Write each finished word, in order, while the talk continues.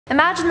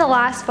Imagine the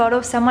last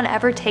photo someone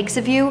ever takes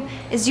of you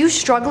is you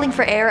struggling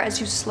for air as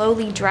you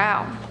slowly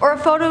drown. Or a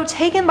photo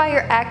taken by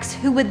your ex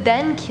who would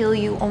then kill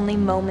you only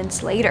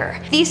moments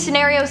later. These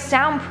scenarios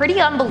sound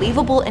pretty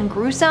unbelievable and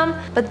gruesome,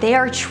 but they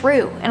are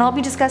true, and I'll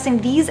be discussing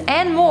these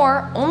and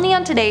more only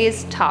on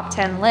today's top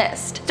 10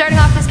 list. Starting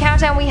off this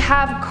countdown, we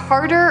have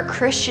Carter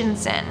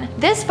Christensen.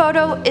 This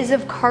photo is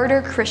of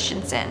Carter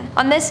Christensen.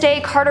 On this day,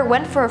 Carter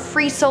went for a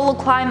free solo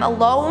climb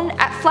alone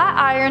at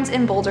Flatirons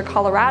in Boulder,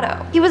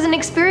 Colorado. He was an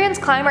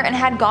experienced climber and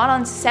had gone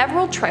on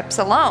several trips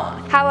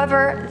alone.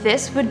 However,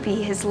 this would be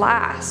his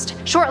last.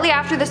 Shortly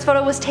after this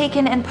photo was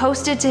taken and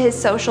posted to his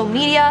social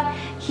media,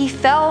 he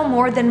fell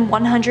more than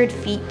 100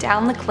 feet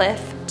down the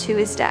cliff to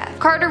his death.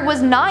 Carter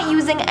was not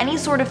using any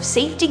sort of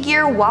safety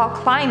gear while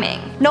climbing.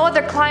 No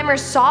other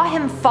climbers saw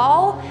him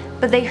fall,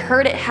 but they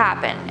heard it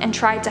happen and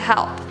tried to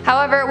help.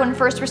 However, when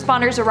first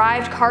responders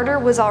arrived, Carter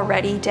was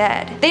already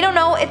dead. They don't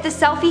know if the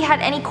selfie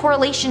had any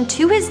correlation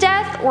to his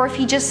death or if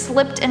he just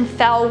slipped and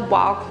fell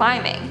while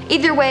climbing.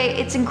 Either way,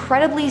 it's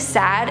incredibly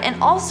sad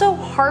and also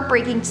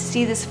heartbreaking to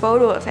see this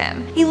photo of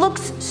him. He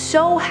looks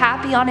so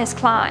happy on his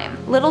climb.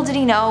 Little did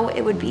he know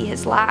it would be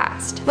his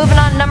last. Moving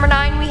on to number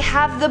 9, we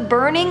have the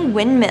burning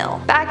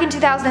windmill. Back in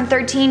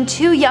 2013,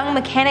 two young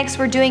mechanics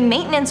were doing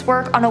maintenance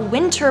work on a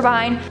wind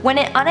turbine when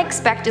it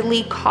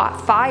unexpectedly caught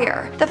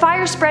fire. The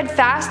fire spread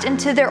fast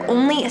into their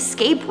only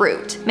escape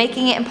route,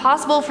 making it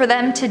impossible for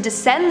them to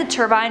descend the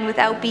turbine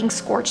without being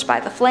scorched by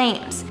the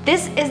flames.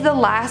 This is the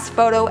last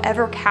photo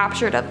ever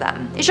captured of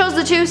them. It shows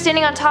the two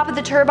standing on top of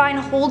the turbine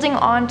holding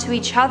on to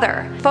each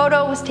other. The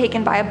photo was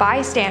taken by a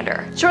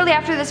bystander. Shortly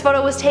after this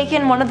photo was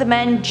taken, one of the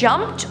men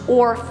jumped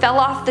or fell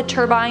off the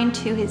turbine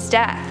to his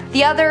death.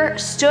 The other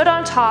stood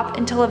on top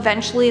until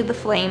eventually the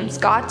flames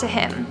got to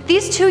him.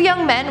 These two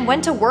young men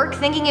went to work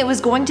thinking it was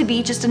going to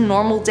be just a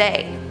normal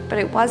day, but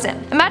it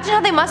wasn't. Imagine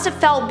how they must have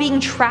felt being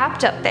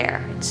trapped up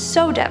there. It's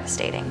so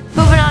devastating.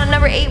 Moving on to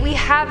number 8, we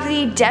have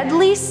the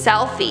deadly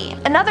selfie.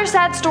 Another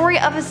sad story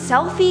of a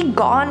selfie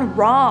gone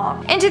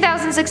wrong. In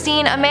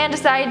 2016, a man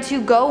decided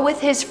to go with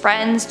his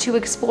friends to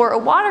explore a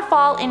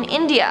waterfall in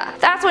India.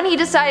 That's when he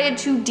decided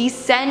to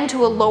descend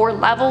to a lower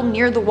level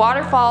near the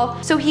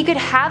waterfall so he could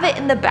have it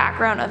in the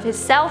background of his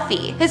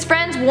selfie. His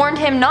friends warned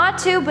him not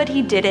to, but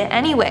he did it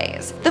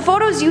anyways. The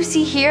photos you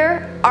see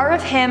here are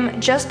of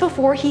him just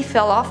before he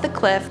fell off the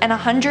cliff and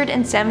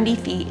 170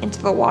 feet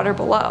into the water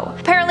below.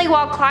 Apparently,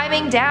 while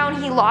climbing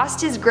down, he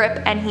lost his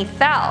grip and he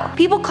fell.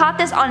 People caught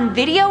this on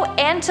video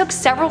and took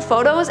several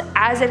photos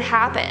as it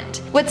happened.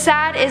 What's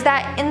sad is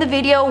that in the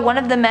video, one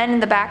of the men in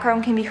the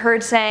background can be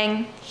heard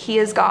saying, "He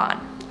is gone,"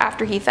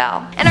 after he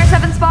fell. In our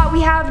 7th spot,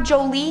 we have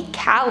Jolie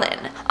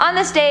Callan. On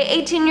this day,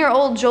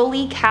 18-year-old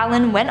Jolie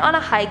Callan went on a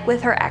hike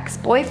with her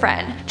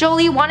ex-boyfriend.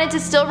 Jolie wanted to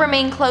still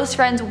remain close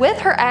friends with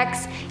her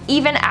ex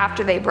even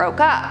after they broke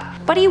up.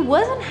 But he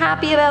wasn't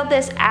happy about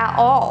this at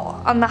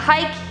all. On the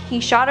hike,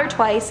 he shot her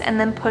twice and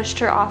then pushed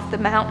her off the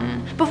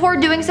mountain. Before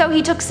doing so,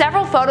 he took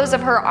several photos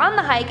of her on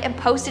the hike and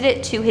posted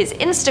it to his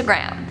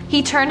Instagram.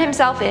 He turned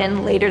himself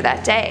in later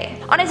that day.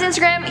 On his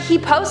Instagram, he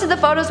posted the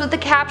photos with the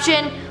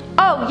caption,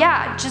 "Oh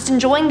yeah, just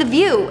enjoying the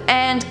view,"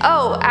 and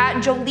 "Oh,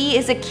 at Jolie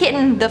is a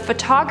kitten, the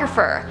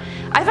photographer."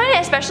 I find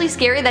it especially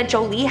scary that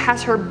Jolie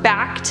has her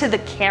back to the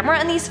camera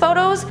in these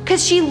photos,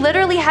 because she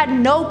literally had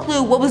no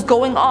clue what was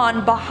going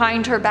on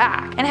behind her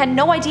back, and had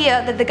no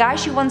idea that the guy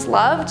she once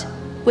loved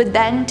would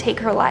then take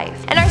her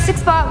life. In our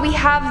 6th spot, we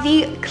have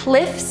the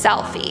cliff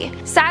selfie.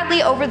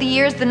 Sadly, over the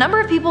years, the number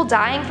of people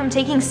dying from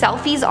taking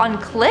selfies on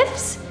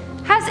cliffs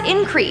has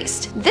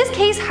increased. This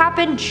case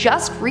happened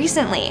just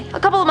recently. A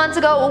couple of months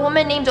ago, a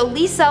woman named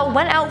Elisa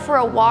went out for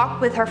a walk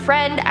with her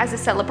friend as a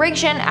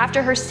celebration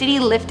after her city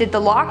lifted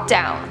the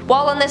lockdown.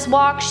 While on this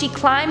walk, she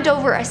climbed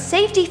over a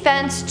safety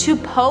fence to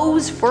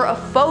pose for a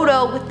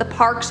photo with the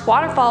park's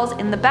waterfalls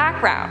in the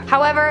background.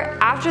 However,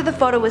 after the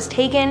photo was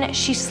taken,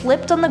 she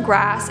slipped on the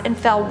grass and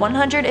fell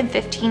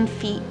 115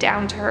 feet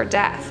down to her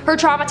death. Her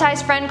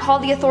traumatized friend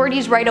called the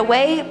authorities right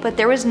away, but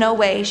there was no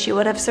way she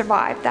would have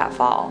survived that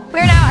fall.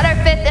 We're now at our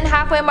 5th and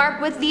halfway mark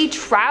with the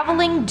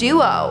traveling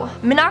duo.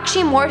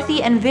 Meenakshi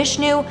Murthy and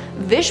Vishnu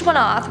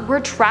Vishwanath were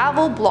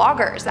travel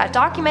bloggers that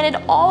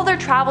documented all their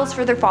travels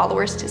for their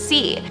followers to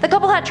see. The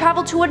couple had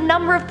traveled to a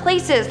number of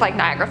places like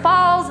Niagara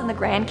Falls and the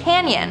Grand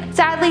Canyon.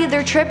 Sadly,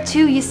 their trip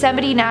to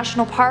Yosemite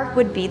National Park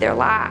would be their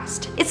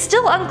last. It's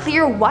still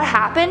unclear what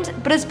happened,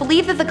 but it's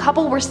believed that the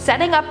couple were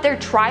setting up their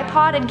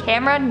tripod and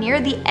camera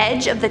near the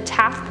edge of the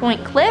Taft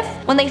Point cliff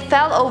when they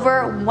fell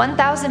over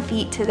 1,000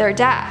 feet to their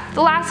death.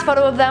 The last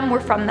photo of them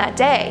were from that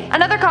day.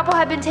 Another couple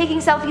had been taking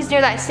selfies near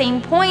that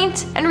same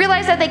point and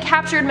realized that they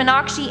captured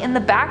Meenakshi in the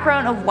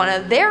background of one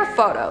of their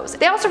photos.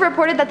 They also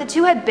reported that the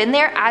two had been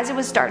there as it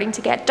was starting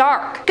to get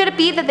dark. Could it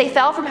be that they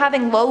fell from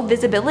having low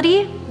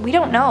visibility? We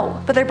don't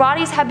know, but their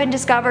bodies have been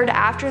discovered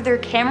after their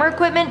camera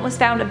equipment was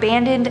found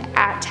abandoned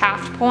at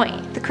Taft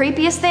Point. The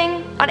creepiest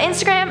thing? On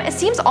Instagram, it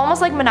seems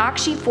almost like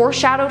Meenakshi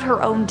foreshadowed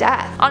her own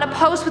death. On a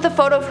post with a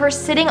photo of her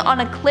sitting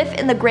on a cliff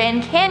in the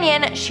Grand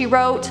Canyon, she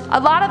wrote, "A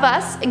lot of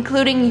us,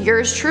 including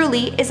yours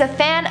truly, is a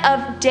fan fan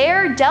of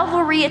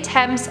daredevilry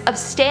attempts of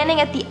standing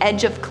at the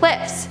edge of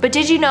cliffs. But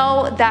did you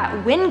know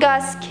that wind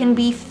gusts can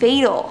be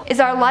fatal? Is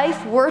our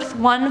life worth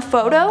one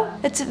photo?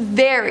 It's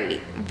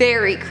very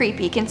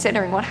creepy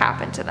considering what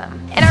happened to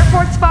them. In our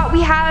fourth spot,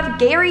 we have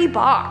Gary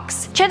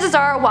Box. Chances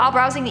are, while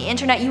browsing the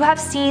internet, you have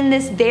seen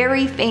this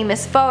very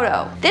famous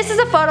photo. This is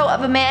a photo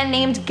of a man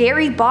named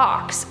Gary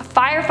Box, a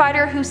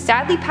firefighter who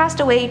sadly passed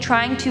away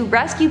trying to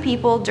rescue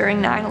people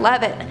during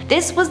 9/11.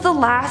 This was the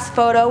last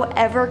photo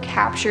ever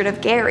captured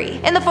of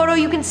Gary. In the photo,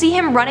 you can see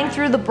him running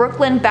through the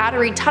Brooklyn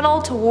Battery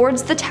Tunnel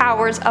towards the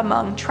towers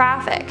among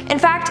traffic. In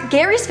fact,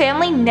 Gary's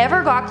family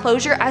never got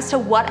closure as to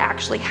what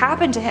actually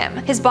happened to him.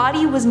 His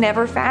body was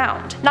never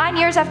found. 9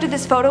 years after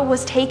this photo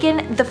was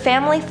taken, the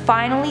family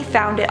finally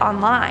found it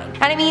online.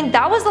 And I mean,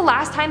 that was the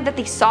last time that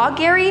they saw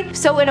Gary,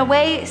 so in a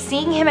way,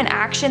 seeing him in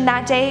action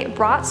that day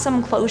brought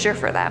some closure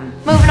for them.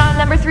 Moving on to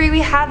number 3, we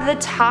have the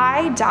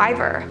Thai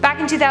diver. Back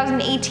in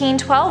 2018,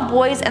 12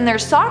 boys and their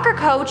soccer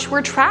coach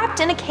were trapped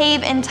in a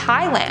cave in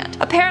Thailand.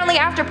 Apparently,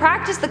 after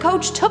practice, the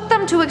coach took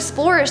them to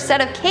explore a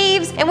set of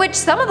caves in which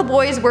some of the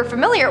boys were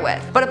familiar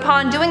with. But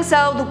upon doing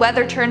so, the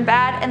weather turned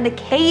bad and the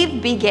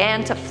cave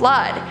began to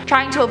flood.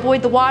 Trying to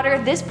avoid the water,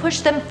 this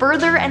pushed them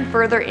further and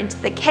further into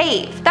the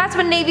cave. That's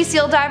when Navy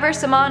SEAL diver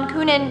Saman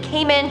Kunin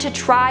came in to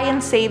try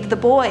and save the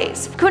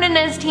boys. Kunin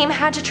and his team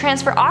had to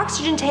transfer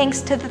oxygen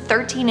tanks to the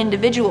 13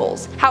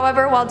 individuals.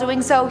 However, while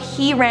doing so,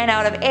 he ran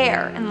out of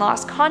air and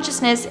lost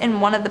consciousness in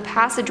one of the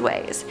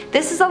passageways.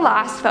 This is the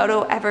last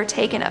photo ever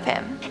taken of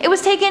him. It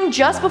was taken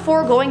just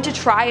before going to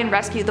try and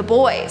rescue the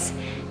boys.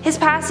 His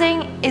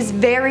passing is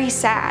very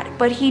sad,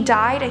 but he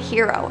died a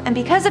hero, and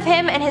because of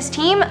him and his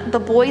team, the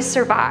boys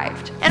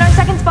survived. In our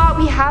second spot,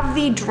 we have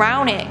the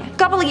drowning. A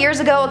couple of years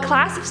ago, a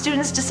class of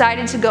students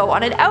decided to go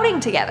on an outing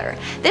together.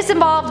 This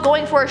involved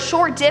going for a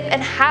short dip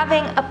and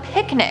having a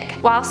picnic.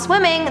 While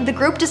swimming, the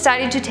group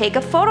decided to take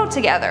a photo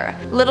together.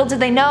 Little did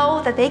they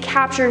know that they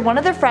captured one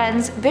of their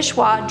friends,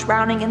 Vishwa,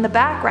 drowning in the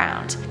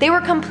background. They were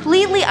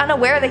completely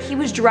unaware that he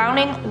was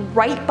drowning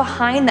right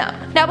behind them.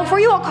 Now, before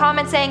you all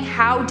comment saying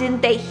how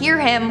didn't they hear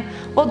him,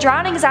 well,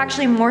 drowning is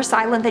actually more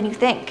silent than you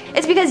think.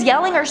 It's because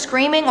yelling or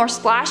screaming or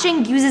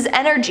splashing uses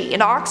energy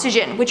and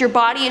oxygen, which your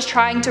body is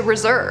trying to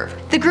reserve.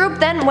 The group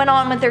then went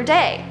on with their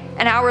day.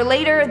 An hour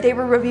later, they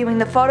were reviewing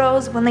the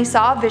photos when they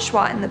saw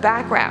Vishwa in the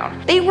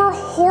background. They were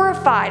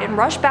horrified and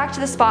rushed back to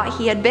the spot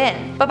he had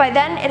been. But by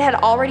then, it had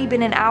already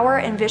been an hour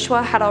and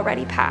Vishwa had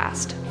already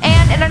passed.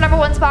 And in our number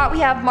 1 spot, we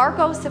have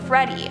Marco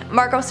Siffredi.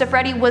 Marco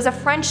Siffredi was a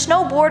French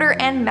snowboarder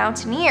and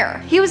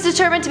mountaineer. He was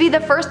determined to be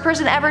the first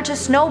person ever to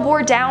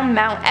snowboard down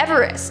Mount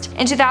Everest.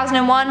 In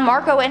 2001,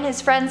 Marco and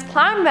his friends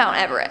climbed Mount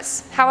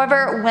Everest.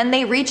 However, when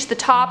they reached the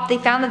top, they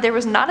found that there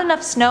was not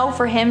enough snow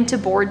for him to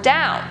board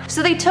down,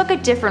 so they took a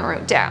different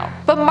route down.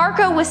 But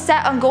Marco was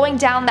set on going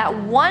down that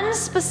one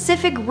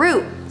specific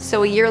route,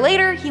 so a year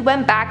later, he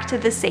went back to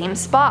the same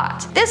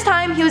spot. This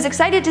time, he was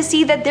excited to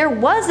see that there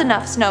was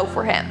enough snow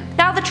for him.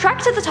 Now, the trek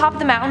to the top of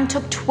the mountain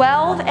took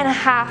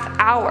 12.5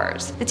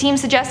 hours. The team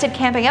suggested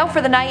camping out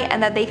for the night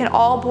and that they could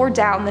all board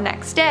down the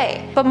next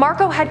day. But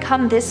Marco had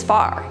come this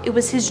far. It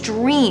was his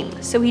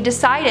dream, so he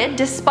decided,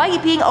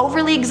 despite being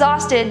overly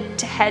exhausted,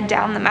 to head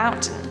down the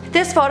mountain.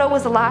 This photo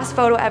was the last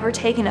photo ever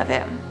taken of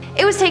him.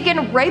 It was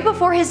taken right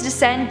before his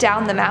descent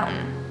down the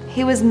mountain.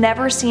 He was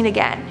never seen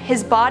again.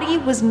 His body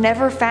was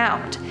never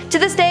found. To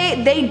this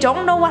day, they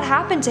don't know what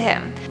happened to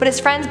him, but his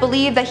friends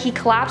believe that he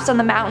collapsed on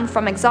the mountain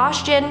from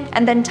exhaustion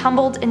and then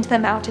tumbled into the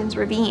mountain's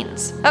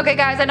ravines. Okay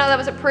guys, I know that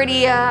was a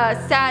pretty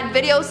sad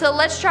video, so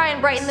let's try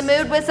and brighten the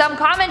mood with some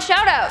comment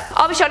shoutouts.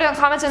 I'll be shouting out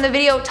comments in the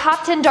video,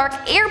 top 10 dark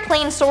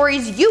airplane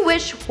stories you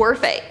wish were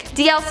fake.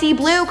 DLC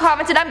Blue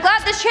commented, I'm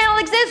glad this channel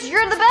exists,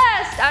 you're the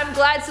best. I'm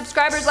glad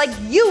subscribers like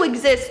you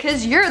exist,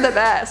 cause you're the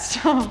best.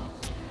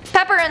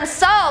 Pepper and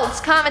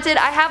Salt commented,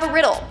 I have a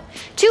riddle.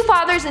 2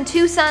 fathers and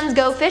 2 sons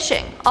go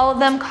fishing. All of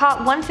them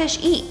caught 1 fish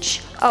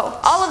each. Oh,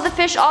 all of the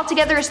fish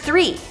altogether is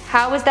 3.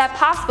 How is that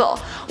possible?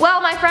 Well,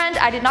 my friend,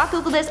 I did not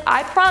Google this,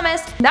 I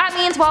promise. That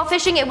means while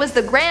fishing, it was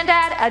the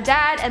granddad, a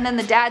dad, and then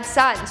the dad's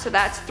son. So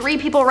that's 3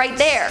 people right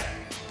there.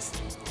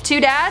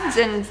 2 dads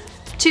and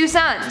 2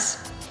 sons.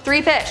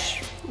 3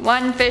 fish.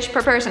 1 fish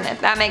per person,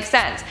 if that makes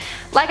sense.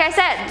 Like I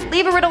said,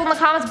 leave a riddle in the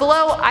comments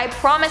below. I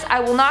promise I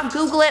will not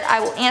Google it.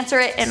 I will answer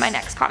it in my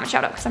next comment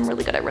shoutout because I'm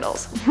really good at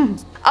riddles.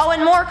 Oh,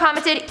 and more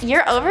commented,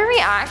 you're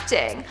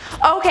overreacting.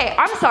 Okay,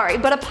 I'm sorry,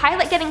 but a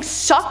pilot getting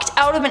sucked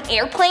out of an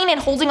airplane and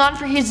holding on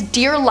for his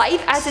dear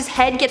life as his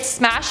head gets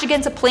smashed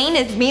against a plane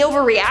is me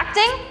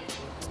overreacting?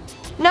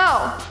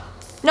 No.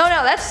 No,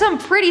 that's some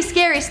pretty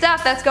scary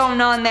stuff that's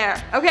going on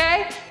there,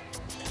 okay?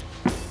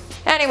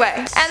 Anyway,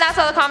 and that's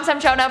all the comments I'm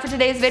shouting out for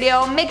today's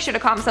video. Make sure to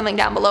comment something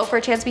down below for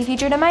a chance to be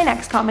featured in my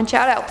next comment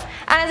shoutout.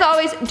 And as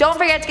always, don't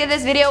forget to give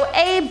this video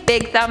a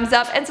big thumbs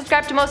up and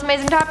subscribe to Most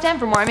Amazing Top 10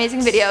 for more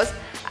amazing videos.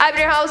 I've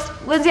been your host,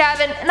 Lindsay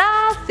Ivan, and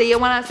I'll see you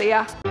when I see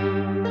ya.